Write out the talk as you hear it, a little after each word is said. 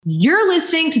You're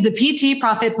listening to the PT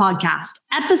Profit Podcast,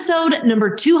 episode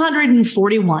number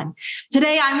 241.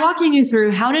 Today, I'm walking you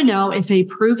through how to know if a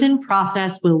proven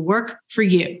process will work for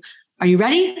you. Are you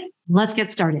ready? Let's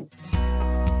get started.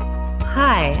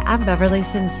 Hi, I'm Beverly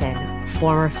Simpson,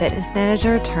 former fitness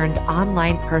manager turned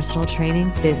online personal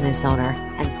training business owner.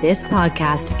 And this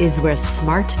podcast is where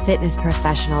smart fitness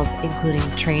professionals, including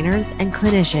trainers and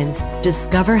clinicians,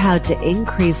 discover how to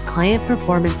increase client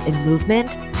performance in movement,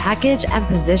 package and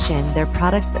position their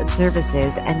products and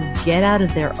services, and get out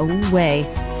of their own way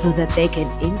so that they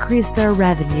can increase their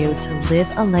revenue to live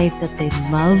a life that they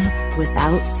love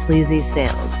without sleazy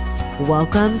sales.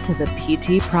 Welcome to the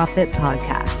PT Profit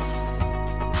Podcast.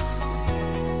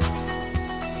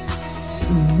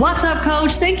 What's up,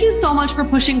 coach? Thank you so much for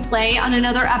pushing play on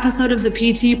another episode of the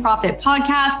PT Profit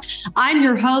Podcast. I'm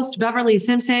your host, Beverly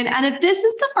Simpson. And if this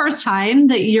is the first time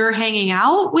that you're hanging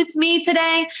out with me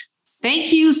today,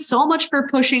 thank you so much for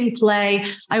pushing play.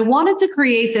 I wanted to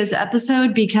create this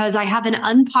episode because I have an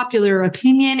unpopular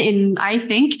opinion I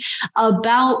think,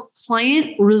 about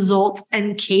client results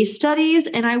and case studies.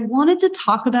 And I wanted to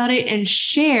talk about it and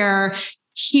share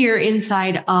here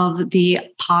inside of the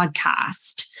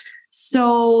podcast.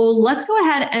 So let's go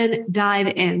ahead and dive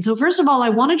in. So first of all, I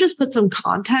want to just put some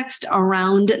context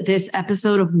around this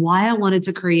episode of why I wanted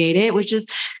to create it, which is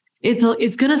it's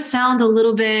going to sound a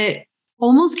little bit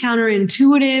almost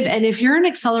counterintuitive. And if you're an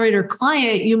accelerator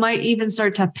client, you might even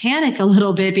start to panic a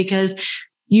little bit because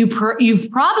you've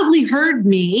probably heard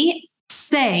me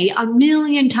say a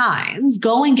million times,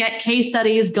 go and get case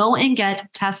studies, go and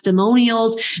get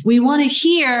testimonials. We want to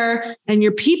hear, and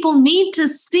your people need to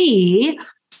see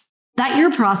that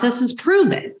your process is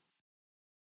proven.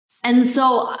 And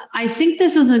so I think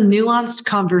this is a nuanced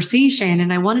conversation,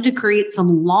 and I wanted to create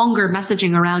some longer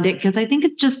messaging around it because I think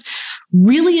it's just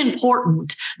really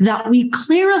important that we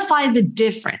clarify the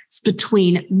difference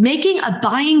between making a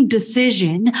buying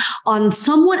decision on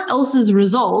someone else's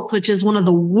results, which is one of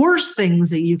the worst things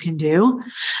that you can do,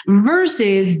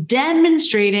 versus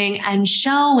demonstrating and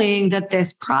showing that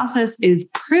this process is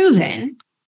proven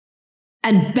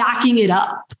and backing it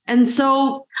up. And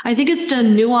so I think it's a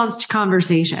nuanced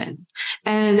conversation.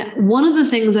 And one of the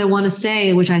things I want to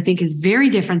say, which I think is very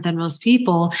different than most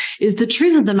people, is the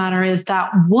truth of the matter is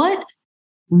that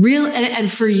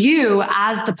and for you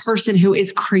as the person who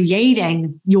is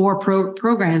creating your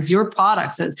programs, your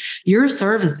products, your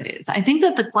services, I think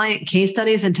that the client case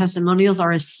studies and testimonials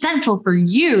are essential for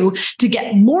you to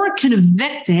get more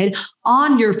convicted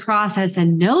on your process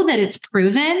and know that it's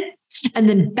proven, and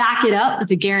then back it up with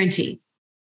a guarantee.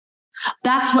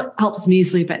 That's what helps me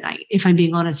sleep at night, if I'm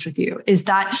being honest with you, is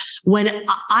that when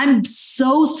I'm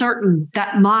so certain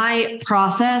that my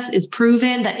process is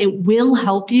proven, that it will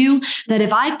help you, that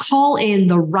if I call in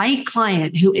the right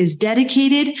client who is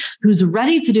dedicated, who's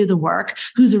ready to do the work,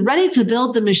 who's ready to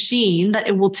build the machine, that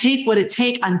it will take what it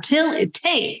takes until it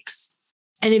takes.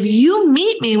 And if you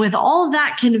meet me with all of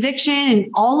that conviction and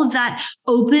all of that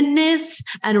openness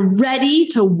and ready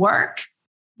to work,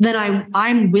 then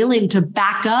I'm willing to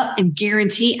back up and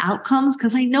guarantee outcomes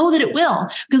because I know that it will,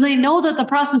 because I know that the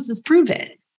process is proven.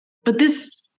 But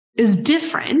this is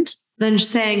different than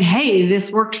saying, hey,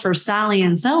 this worked for Sally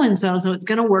and so it's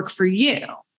going to work for you.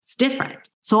 It's different.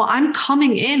 So I'm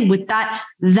coming in with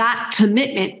that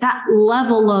commitment, that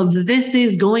level of this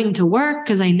is going to work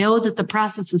because I know that the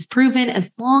process is proven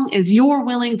as long as you're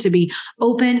willing to be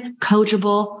open,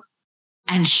 coachable,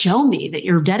 and show me that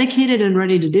you're dedicated and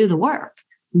ready to do the work.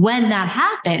 When that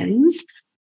happens,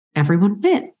 everyone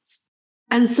wins.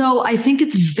 And so I think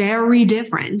it's very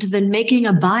different than making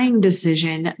a buying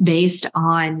decision based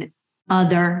on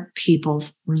other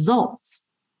people's results.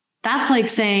 That's like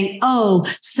saying, oh,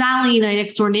 Sally, my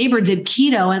next door neighbor, did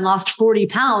keto and lost 40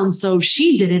 pounds. So if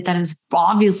she did it, then it's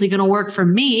obviously going to work for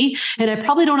me. And I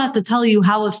probably don't have to tell you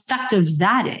how effective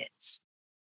that is.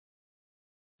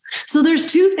 So there's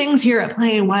two things here at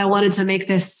play and why I wanted to make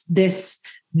this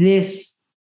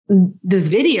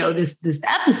video, this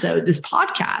episode, this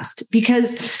podcast,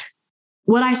 because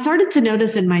what I started to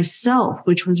notice in myself,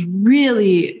 which was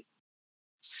really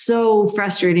so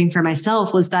frustrating for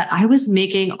myself, was that I was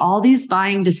making all these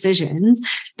buying decisions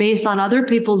based on other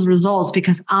people's results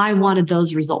because I wanted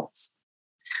those results.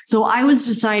 So I was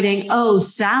deciding, oh,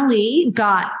 Sally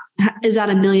is at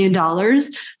 $1 million.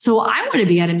 So I want to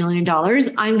be at $1 million.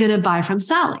 I'm going to buy from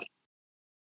Sally.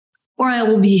 Or I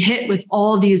will be hit with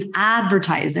all these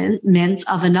advertisements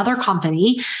of another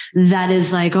company that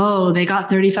is like, oh, they got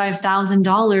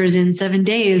 $35,000 in 7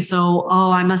 days. So,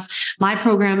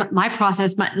 my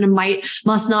process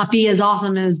must not be as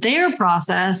awesome as their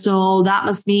process. So that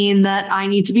must mean that I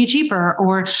need to be cheaper,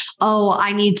 or, oh,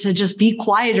 I need to just be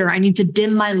quieter. I need to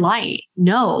dim my light.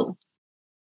 No,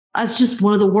 that's just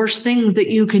one of the worst things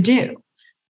that you could do.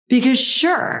 Because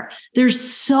sure, there's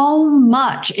so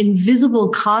much invisible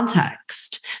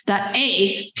context that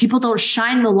people don't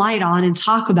shine the light on and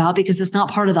talk about because it's not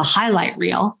part of the highlight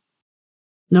reel.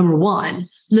 Number one.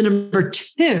 And then number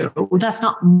two, that's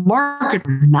not market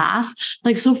math.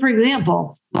 Like, so for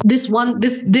example, this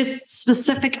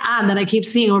specific ad that I keep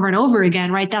seeing over and over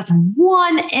again, right? That's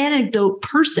one anecdote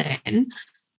person.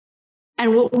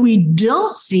 And what we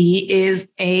don't see is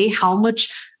how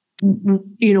much,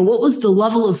 what was the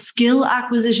level of skill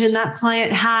acquisition that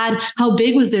client had? How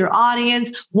big was their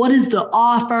audience? What is the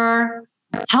offer?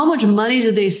 How much money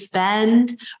did they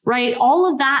spend? Right?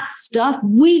 All of that stuff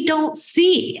we don't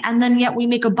see. And then yet we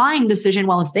make a buying decision.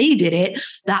 Well, if they did it,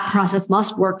 that process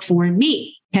must work for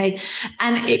me. Okay.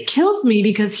 And it kills me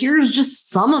because here's just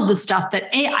some of the stuff that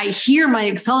I hear my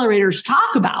accelerators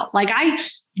talk about. Like, I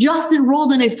just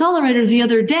enrolled an accelerator the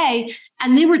other day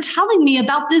and they were telling me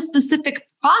about this specific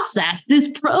process, this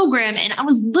program. And I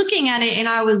was looking at it and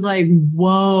I was like,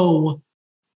 whoa.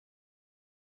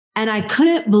 And I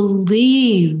couldn't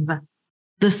believe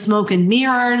the smoke and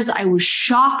mirrors. I was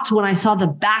shocked when I saw the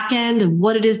back end of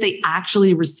what it is they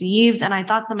actually received. And I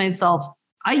thought to myself,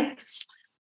 yikes.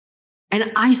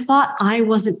 And I thought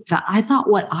I thought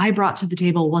what I brought to the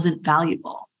table wasn't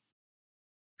valuable.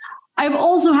 I've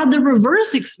also had the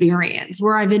reverse experience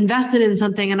where I've invested in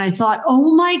something and I thought,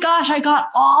 oh my gosh, I got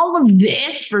all of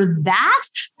this for that.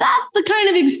 That's the kind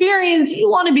of experience you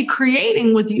want to be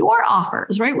creating with your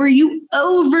offers, right? Where you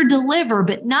over deliver,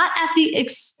 but not at the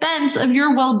expense of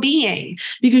your well-being,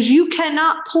 because you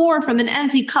cannot pour from an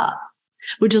empty cup,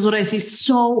 which is what I see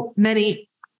so many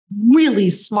really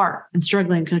smart and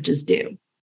struggling coaches do.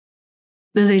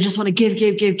 Because they just want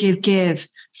to give,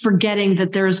 forgetting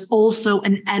that there's also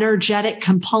an energetic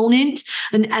component,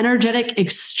 an energetic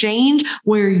exchange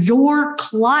where your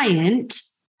client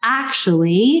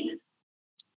actually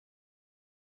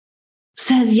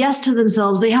says yes to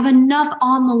themselves. They have enough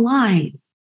on the line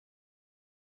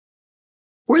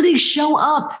where they show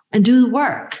up and do the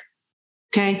work.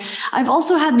 Okay. I've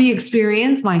also had the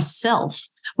experience myself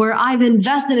where I've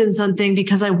invested in something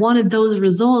because I wanted those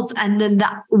results. And then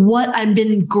I've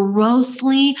been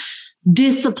grossly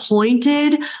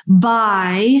disappointed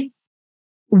by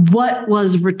what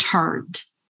was returned,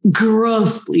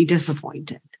 grossly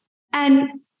disappointed. And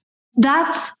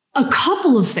that's a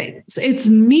couple of things. It's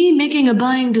me making a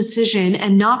buying decision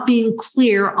and not being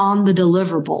clear on the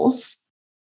deliverables.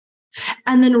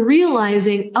 And then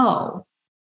realizing,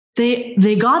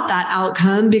 they got that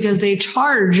outcome because they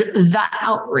charge that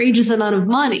outrageous amount of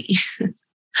money.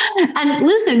 And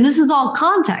listen, this is all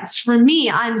context. For me,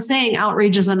 I'm saying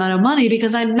outrageous amount of money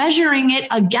because I'm measuring it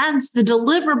against the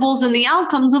deliverables and the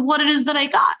outcomes of what it is that I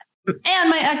got and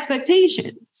my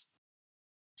expectations.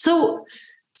 So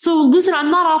listen,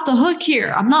 I'm not off the hook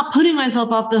here. I'm not putting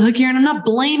myself off the hook here, and I'm not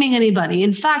blaming anybody.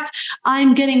 In fact,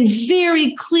 I'm getting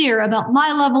very clear about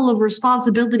my level of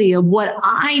responsibility of what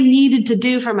I needed to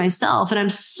do for myself. And I'm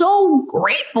so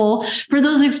grateful for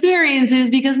those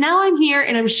experiences because now I'm here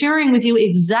and I'm sharing with you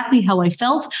exactly how I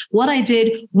felt, what I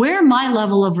did, where my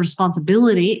level of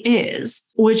responsibility is,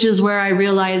 which is where I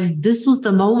realized this was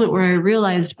the moment where I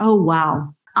realized, oh,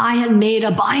 wow, I had made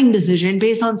a buying decision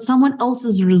based on someone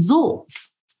else's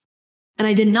results. And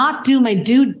I did not do my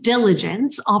due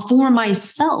diligence for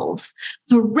myself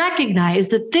to recognize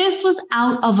that this was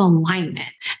out of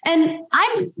alignment. And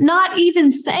I'm not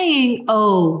even saying,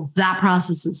 oh, that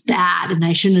process is bad and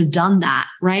I shouldn't have done that,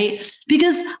 right?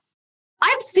 Because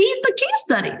I've seen the case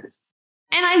studies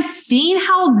and I've seen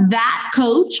how that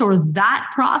coach or that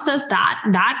process,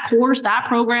 that course, that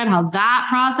program, how that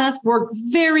process worked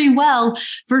very well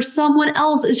for someone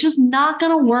else. It's just not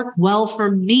going to work well for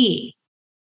me.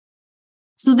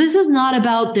 So this is not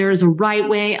about there's a right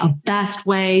way, a best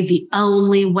way, the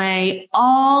only way.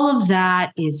 All of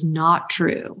that is not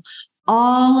true.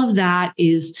 All of that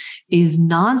is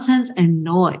nonsense and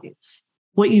noise.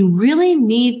 What you really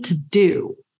need to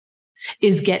do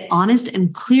is get honest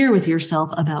and clear with yourself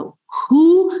about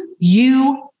who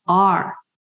you are.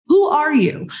 Who are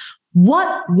you?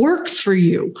 What works for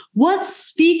you? What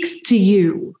speaks to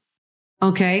you?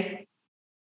 Okay.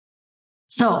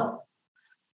 So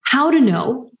how to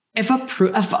know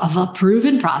of a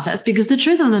proven process, because the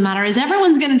truth of the matter is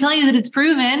everyone's going to tell you that it's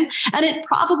proven, and it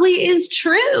probably is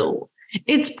true.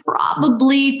 It's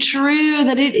probably true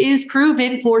that it is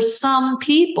proven for some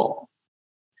people.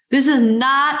 This is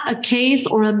not a case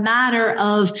or a matter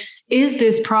of, is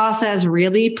this process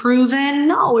really proven?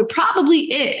 No, it probably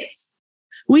is.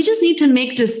 We just need to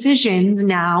make decisions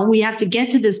now. We have to get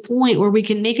to this point where we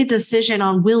can make a decision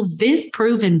on, will this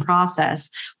proven process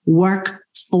work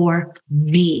for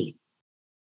me?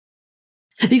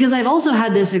 Because I've also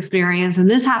had this experience, and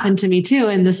this happened to me too.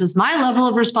 And this is my level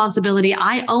of responsibility.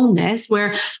 I own this,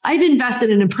 where I've invested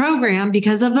in a program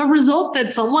because of a result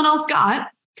that someone else got.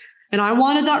 And I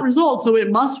wanted that result, so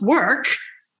it must work.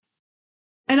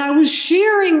 And I was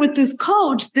sharing with this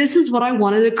coach, this is what I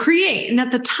wanted to create. And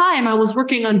at the time, I was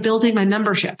working on building my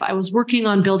membership. I was working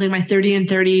on building my 30 and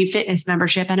 30 fitness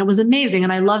membership. And it was amazing.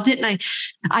 And I loved it. And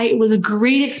it was a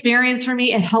great experience for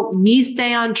me. It helped me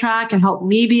stay on track. It helped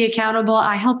me be accountable.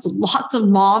 I helped lots of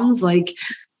moms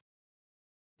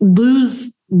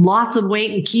lose lots of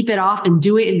weight and keep it off and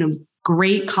do it in a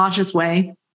great, conscious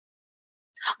way.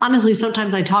 Honestly,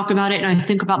 sometimes I talk about it and I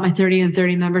think about my 30 and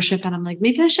 30 membership and I'm like,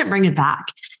 maybe I should bring it back.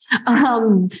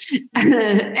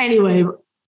 Anyway,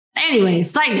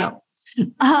 side note.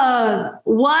 So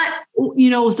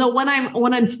when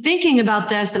I'm thinking about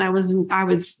this, and I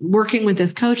was working with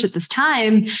this coach at this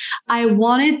time, I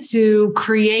wanted to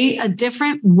create a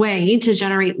different way to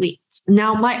generate leads.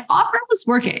 Now my offer was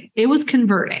working. It was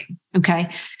converting. Okay.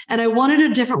 And I wanted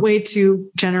a different way to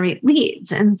generate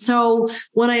leads. And so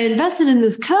when I invested in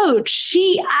this coach,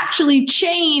 she actually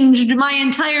changed my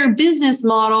entire business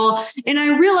model. And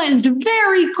I realized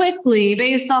very quickly,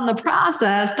 based on the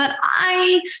process, that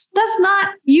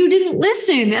you didn't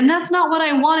listen. And that's not what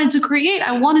I wanted to create.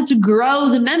 I wanted to grow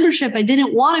the membership. I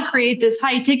didn't want to create this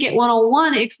high ticket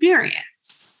one-on-one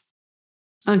experience.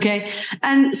 Okay.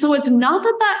 And so it's not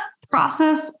that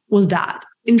process was bad.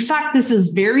 In fact, this is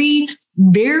very,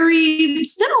 very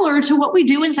similar to what we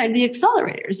do inside the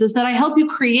accelerators, is that I help you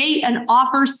create an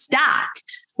offer stack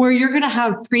where you're going to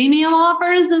have premium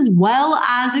offers as well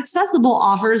as accessible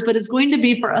offers, but it's going to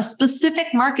be for a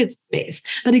specific market space.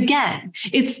 But again,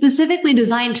 it's specifically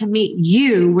designed to meet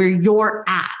you where you're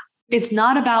at. It's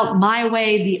not about my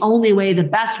way, the only way, the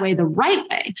best way, the right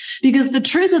way, because the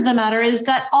truth of the matter is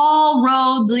that all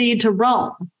roads lead to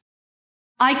Rome.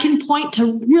 I can point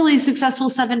to really successful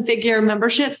 7-figure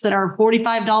memberships that are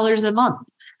 $45 a month.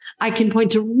 I can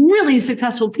point to really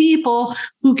successful people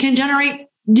who can generate,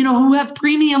 who have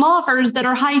premium offers that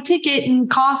are high ticket and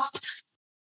cost,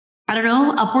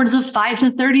 upwards of $5,000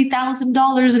 to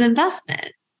 $30,000 in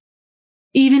investment.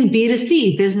 Even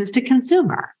B2C, business to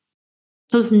consumer.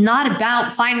 So it's not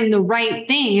about finding the right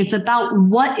thing. It's about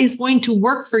what is going to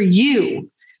work for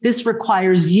you. This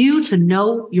requires you to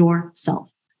know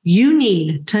yourself. You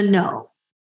need to know,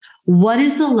 what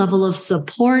is the level of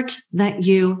support that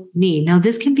you need? Now,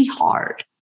 this can be hard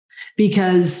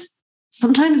because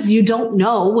sometimes you don't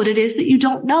know what it is that you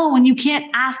don't know, and you can't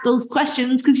ask those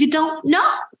questions because you don't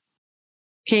know.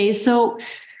 Okay, so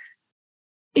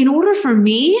in order for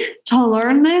me to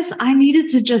learn this, I needed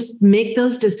to just make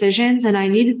those decisions, and I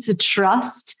needed to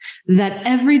trust that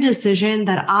every decision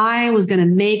that I was going to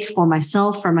make for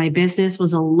myself, for my business,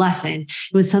 was a lesson.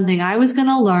 It was something I was going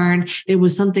to learn. It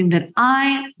was something that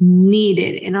I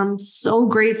needed. And I'm so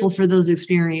grateful for those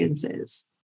experiences.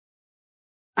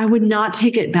 I would not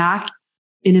take it back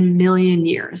in a million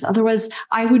years. Otherwise,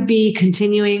 I would be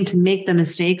continuing to make the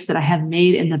mistakes that I have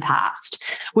made in the past,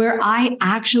 where I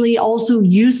actually also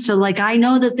used to I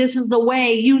know that this is the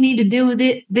way, you need to do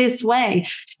it this way.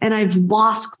 And I've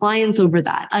lost clients over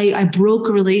that. I broke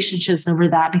relationships over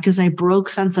that because I broke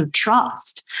sense of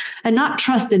trust, and not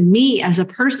trust in me as a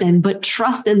person, but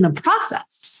trust in the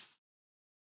process.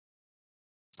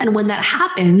 And when that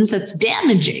happens, that's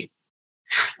damaging.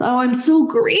 Oh, I'm so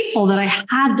grateful that I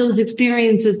had those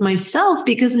experiences myself,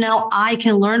 because now I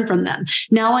can learn from them.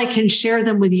 Now I can share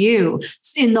them with you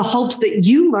in the hopes that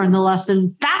you learn the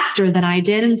lesson faster than I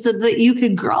did, and so that you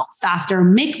could grow faster,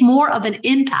 make more of an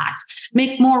impact,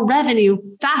 make more revenue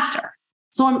faster.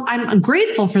 So I'm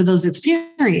grateful for those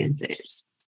experiences.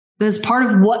 That's part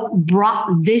of what brought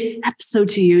this episode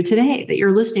to you today, that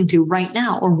you're listening to right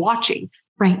now or watching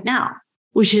right now,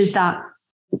 which is that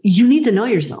you need to know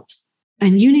yourself.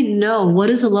 And you need to know,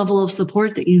 what is the level of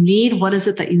support that you need? What is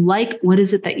it that you like? What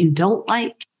is it that you don't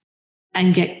like?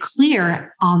 And get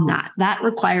clear on that. That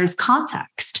requires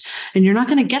context. And you're not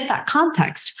going to get that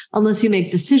context unless you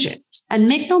make decisions. And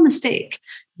make no mistake,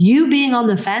 you being on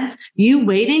the fence, you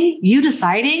waiting, you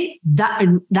deciding,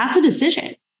 that's a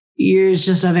decision. It's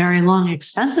just a very long,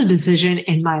 expensive decision,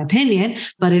 in my opinion,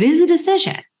 but it is a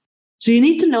decision. So you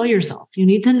need to know yourself. You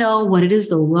need to know what it is,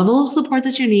 the level of support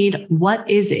that you need. What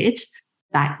is it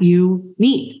that you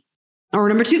need? Or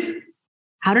number 2,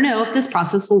 how to know if this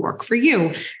process will work for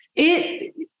you.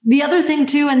 The other thing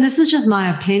too, and this is just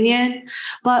my opinion,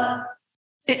 but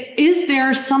is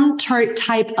there some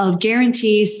type of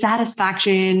guarantee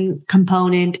satisfaction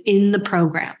component in the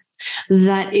program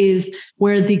that is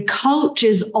where the coach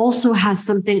also has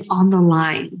something on the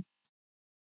line?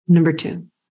 Number 2,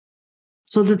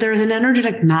 so that there's an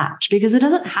energetic match, because it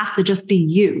doesn't have to just be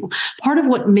you. Part of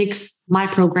what makes my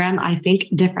program, I think,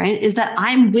 different is that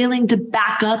I'm willing to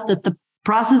back up that the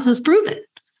process is proven,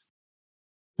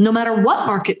 no matter what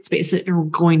market space that you're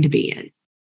going to be in.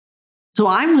 So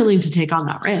I'm willing to take on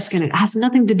that risk. And it has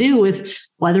nothing to do with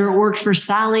whether it worked for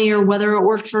Sally or whether it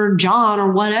worked for John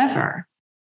or whatever.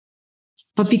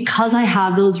 But because I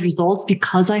have those results,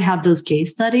 because I have those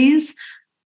case studies,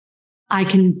 I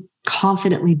can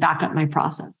confidently back up my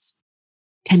process.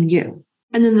 Can you?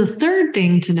 And then the third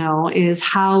thing to know is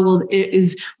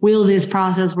will this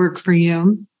process work for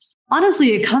you?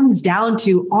 Honestly, it comes down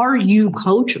to, are you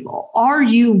coachable? Are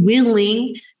you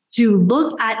willing to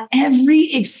look at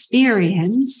every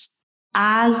experience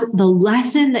as the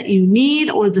lesson that you need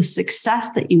or the success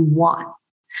that you want?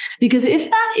 Because if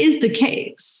that is the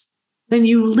case, then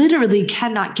you literally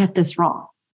cannot get this wrong.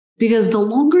 Because the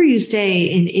longer you stay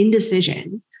in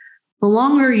indecision, the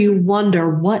longer you wonder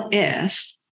what if,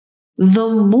 the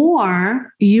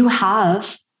more you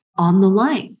have on the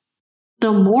line,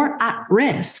 the more at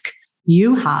risk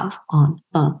you have on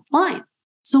the line.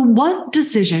 So what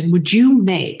decision would you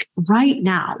make right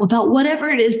now about whatever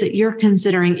it is that you're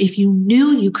considering if you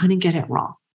knew you couldn't get it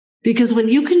wrong? Because when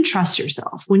you can trust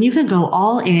yourself, when you can go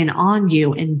all in on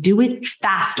you and do it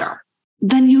faster,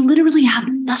 then you literally have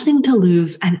nothing to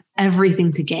lose and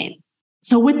everything to gain.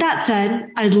 So with that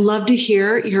said, I'd love to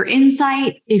hear your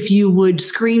insight. If you would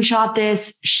screenshot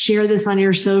this, share this on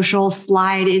your social,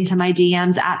 slide into my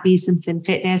DMs at B Simpson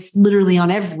Fitness, literally on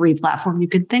every platform you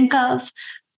could think of.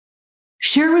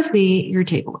 Share with me your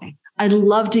takeaway. I'd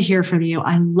love to hear from you.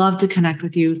 I'd love to connect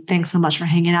with you. Thanks so much for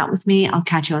hanging out with me. I'll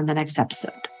catch you on the next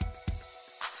episode.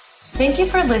 Thank you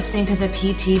for listening to the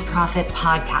PT Profit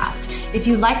Podcast. If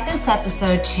you like this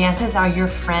episode, chances are your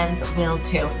friends will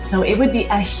too. So it would be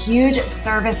a huge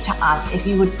service to us if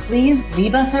you would please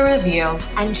leave us a review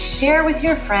and share with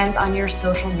your friends on your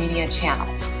social media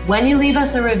channels. When you leave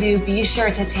us a review, be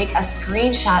sure to take a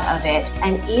screenshot of it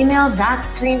and email that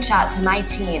screenshot to my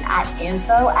team at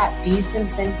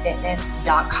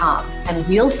info@bsimpsonfitness.com. And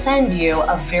we'll send you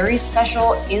a very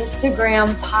special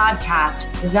Instagram podcast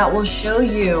that will show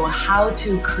you how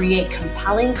to create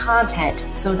compelling content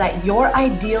so that your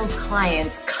ideal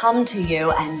clients come to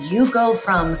you and you go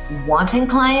from wanting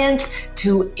clients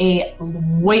to a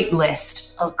wait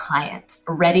list of clients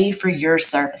ready for your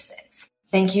services.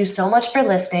 Thank you so much for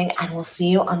listening, and we'll see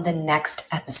you on the next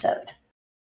episode.